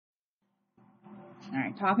All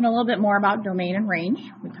right, talking a little bit more about domain and range.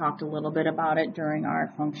 We talked a little bit about it during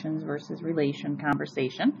our functions versus relation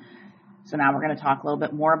conversation. So now we're going to talk a little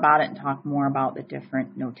bit more about it and talk more about the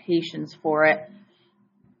different notations for it.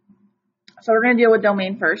 So we're going to deal with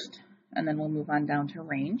domain first, and then we'll move on down to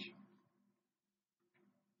range.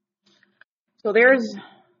 So there's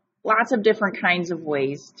lots of different kinds of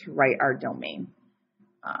ways to write our domain.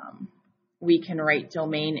 We can write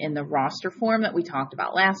domain in the roster form that we talked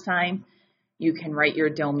about last time. You can write your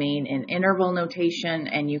domain in interval notation,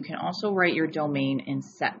 and you can also write your domain in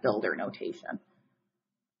set builder notation.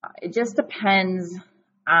 It just depends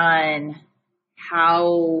on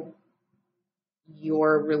how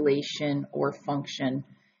your relation or function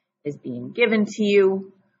is being given to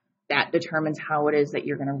you. That determines how it is that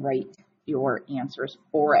you're going to write your answers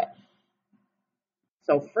for it.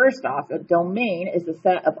 So first off, a domain is a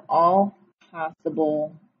set of all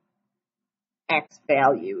possible x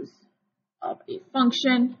values of a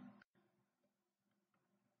function,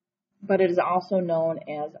 but it is also known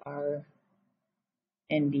as our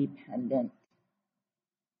independent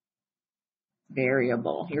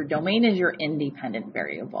variable. Your domain is your independent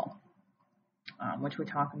variable, which we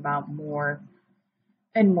talk about more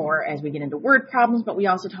and more as we get into word problems, but we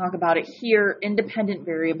also talk about it here. Independent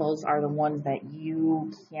variables are the ones that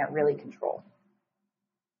you can't really control.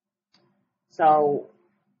 So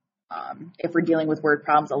if we're dealing with word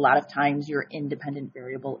problems, a lot of times your independent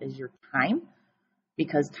variable is your time,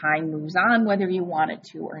 because time moves on whether you want it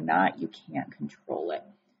to or not. You can't control it.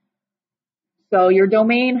 So your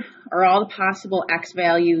domain are all the possible x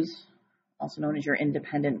values, also known as your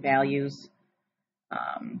independent values.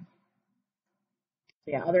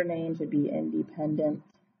 Yeah, other names would be independent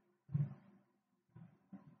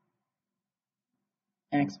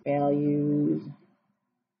x values,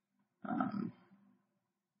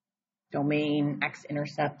 domain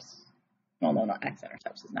x-intercepts. No,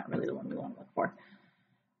 x-intercepts is not really the one we want to look for.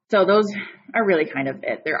 So those are really kind of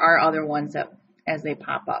it. There are other ones that, as they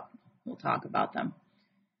pop up, we'll talk about them.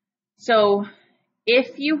 So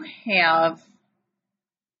if you have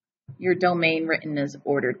your domain written as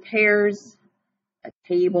ordered pairs, a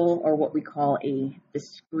table, or what we call a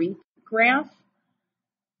discrete graph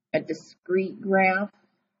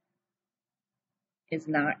is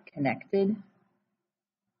not connected.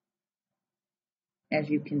 As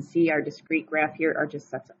you can see, our discrete graph here are just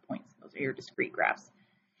sets of points. Those are your discrete graphs.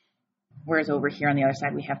 Whereas over here on the other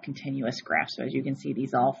side, we have continuous graphs. So as you can see,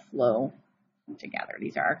 these all flow together.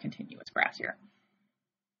 These are our continuous graphs here.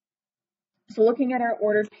 So looking at our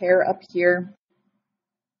ordered pair up here,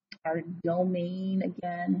 our domain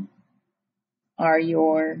again are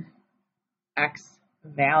your x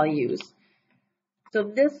values. So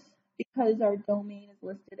this, because our domain is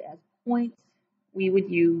listed as points, we would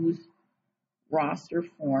use roster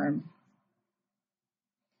form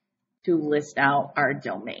to list out our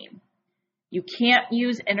domain. You can't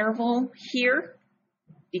use interval here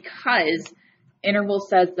because interval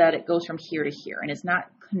says that it goes from here to here, and it's not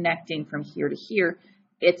connecting from here to here.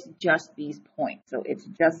 It's just these points. So it's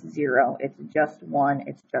just 0, it's just 1,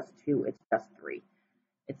 it's just 2, it's just 3.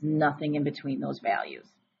 It's nothing in between those values.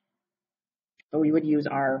 So we would use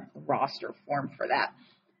our roster form for that.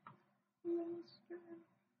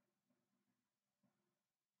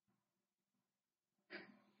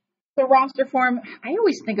 The roster form, I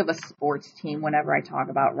always think of a sports team whenever I talk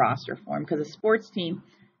about roster form, because a sports team,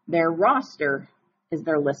 their roster is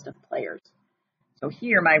their list of players. So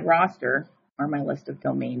here, my roster are my list of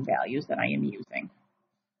domain values that I am using.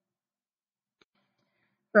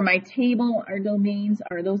 For my table, our domains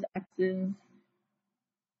are those x's.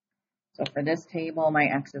 So for this table, my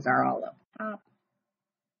x's are all up top.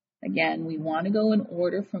 Again, we want to go in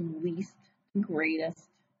order from least to greatest.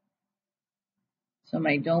 So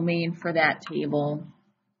my domain for that table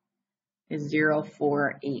is 0,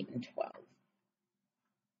 4, 8, and 12.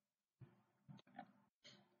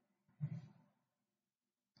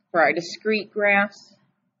 For our discrete graphs,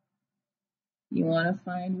 you want to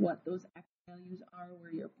find what those x values are,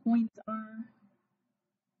 where your points are.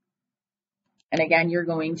 And again, you're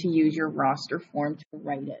going to use your roster form to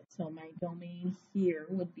write it. So my domain here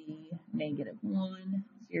would be -1,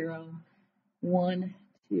 0, 1,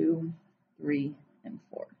 2, 3, and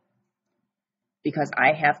 4. Because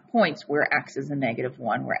I have points where x is a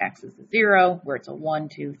 -1, where x is a 0, where it's a 1,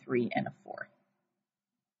 2, 3, and a 4.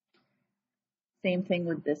 Same thing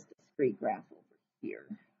with this discrete graph over here.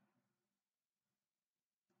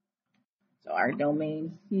 So our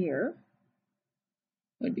domain here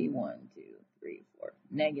would be 1, 2, 3, 4,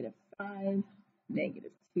 -5,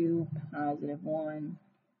 -2, +1,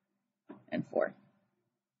 and 4.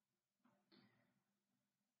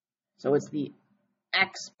 So it's the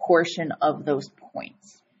X portion of those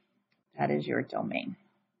points. That is your domain.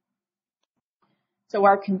 So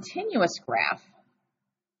our continuous graph,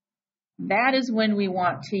 that is when we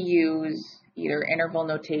want to use either interval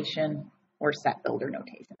notation or set builder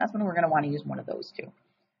notation. That's when we're going to want to use one of those two.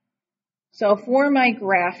 So for my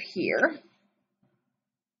graph here,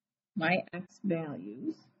 my X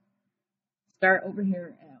values start over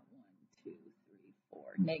here at 1, 2, 3, 4,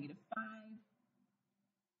 negative 5.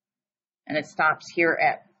 And it stops here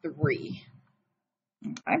at 3.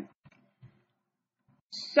 Okay.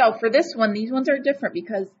 So for this one, these ones are different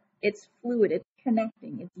because it's fluid, it's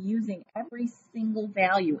connecting, it's using every single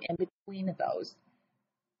value in between those.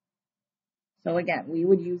 So again, we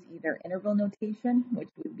would use either interval notation, which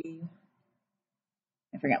would be,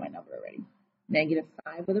 I forgot my number already, negative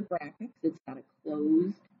 5 with a bracket, because it's got a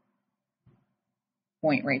closed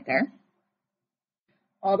point right there,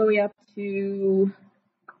 all the way up to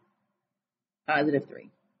positive 3.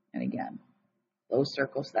 And again, closed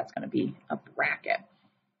circle, so that's going to be a bracket.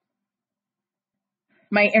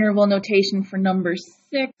 My interval notation for number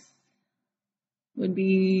 6 would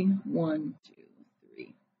be 1, 2,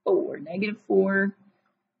 3, 4, negative 4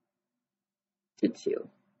 to 2.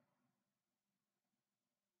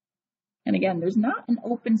 And again, there's not an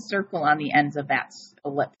open circle on the ends of that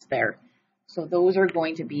ellipse there. So those are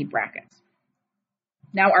going to be brackets.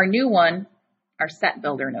 Now our new one, our set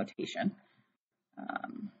builder notation.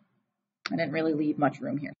 I didn't really leave much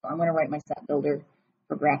room here, so I'm going to write my set builder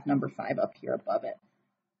for graph number 5 up here above it.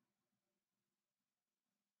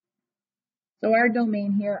 So our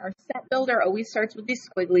domain here, our set builder always starts with these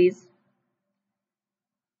squigglies.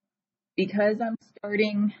 Because I'm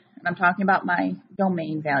starting, and I'm talking about my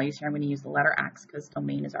domain values here, I'm going to use the letter X because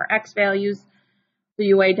domain is our X values. So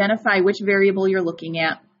you identify which variable you're looking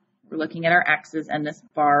at. We're looking at our X's, and this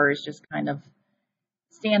bar is just kind of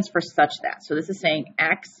stands for such that. So this is saying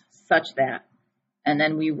X such that, and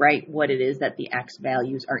then we write what it is that the X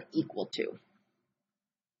values are equal to.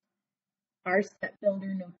 Our set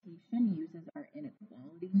builder notation uses our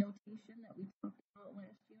inequality notation that we talked about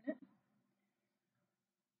last unit.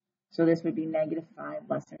 So this would be negative 5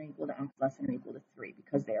 less than or equal to X less than or equal to 3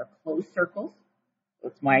 because they are closed circles. So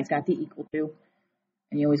that's why it's got the equal to.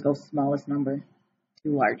 And you always go smallest number to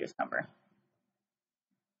largest number.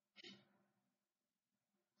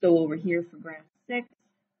 So over here for graph 6,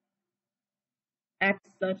 X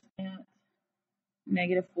such that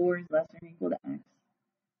negative 4 is less than or equal to X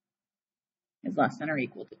is less than or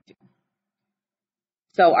equal to 2.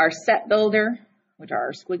 So our set builder, which are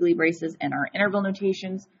our squiggly braces, and our interval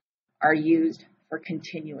notations are used for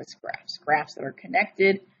continuous graphs, graphs that are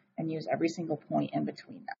connected and use every single point in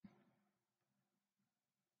between them.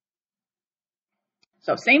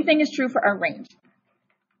 So same thing is true for our range.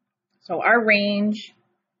 So our range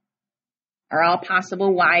are all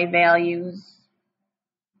possible Y values.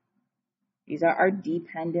 These are our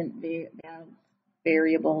dependent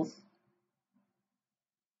variables.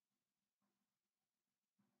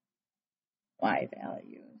 Y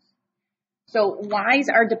values. So Y's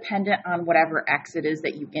are dependent on whatever X it is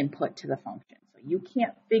that you input to the function. So you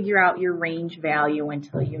can't figure out your range value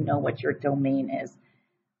until you know what your domain is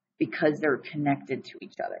because they're connected to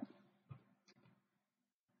each other.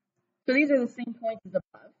 So these are the same points as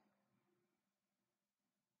above.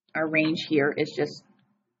 Our range here is just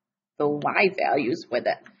the Y values with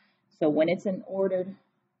it. So when it's an ordered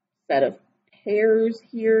set of pairs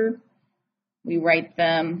here, we write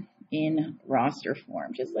them in roster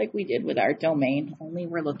form, just like we did with our domain, only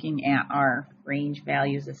we're looking at our range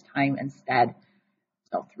values this time instead.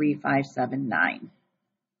 So 3, 5, 7, 9.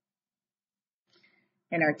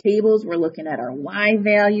 In our tables, we're looking at our Y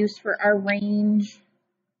values for our range.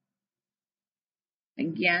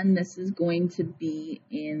 Again, this is going to be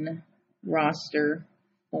in roster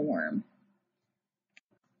form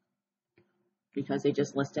because they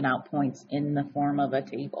just listed out points in the form of a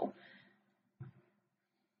table.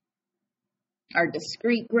 Our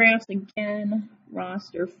discrete graphs, again,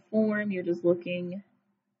 roster form, you're just looking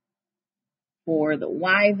for the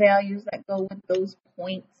Y values that go with those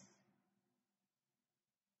points.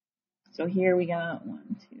 So here we got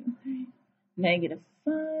 1, 2, 3, negative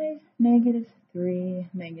 5, negative 3,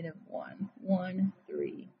 negative 1, 1,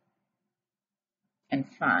 3, and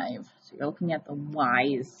 5. So you're looking at the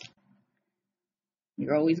Y's.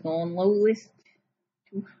 You're always going lowest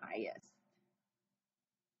to highest.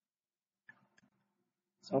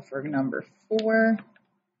 So for number 4,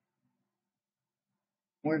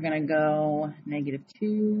 we're going to go negative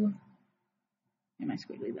 2, and my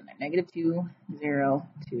squigglies in there, negative 2, 0,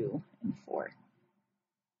 2, and 4.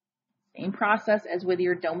 Same process as with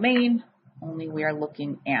your domain, only we are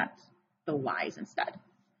looking at the y's instead.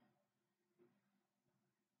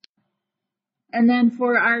 And then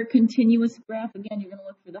for our continuous graph, again, you're going to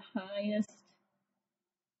look for the highest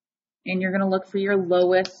and you're going to look for your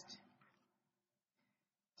lowest.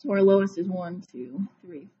 So our lowest is 1, 2,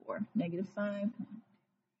 3, 4, -5,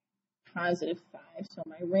 +5. So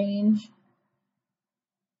my range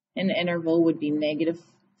in the interval would be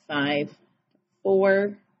 -5 to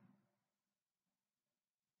 4.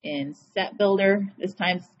 In set builder, this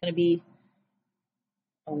time it's going to be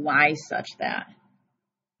a y such that,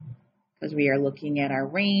 because we are looking at our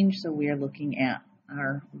range, so we are looking at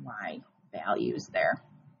our y values there.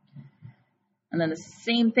 And then the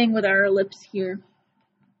same thing with our ellipse here.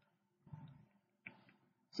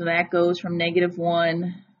 So that goes from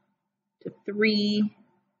 -1 to 3,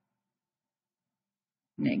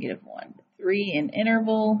 -1 to 3 in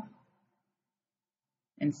interval,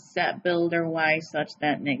 and set builder y such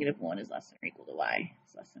that -1 is less than or equal to y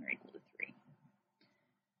is less than or equal to 3.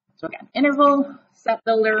 So again, interval, set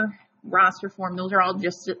builder, roster form, those are all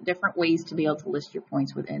just different ways to be able to list your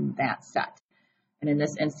points within that set. And in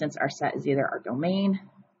this instance, our set is either our domain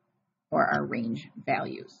or our range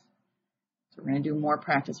values. So we're going to do more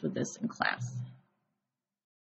practice with this in class.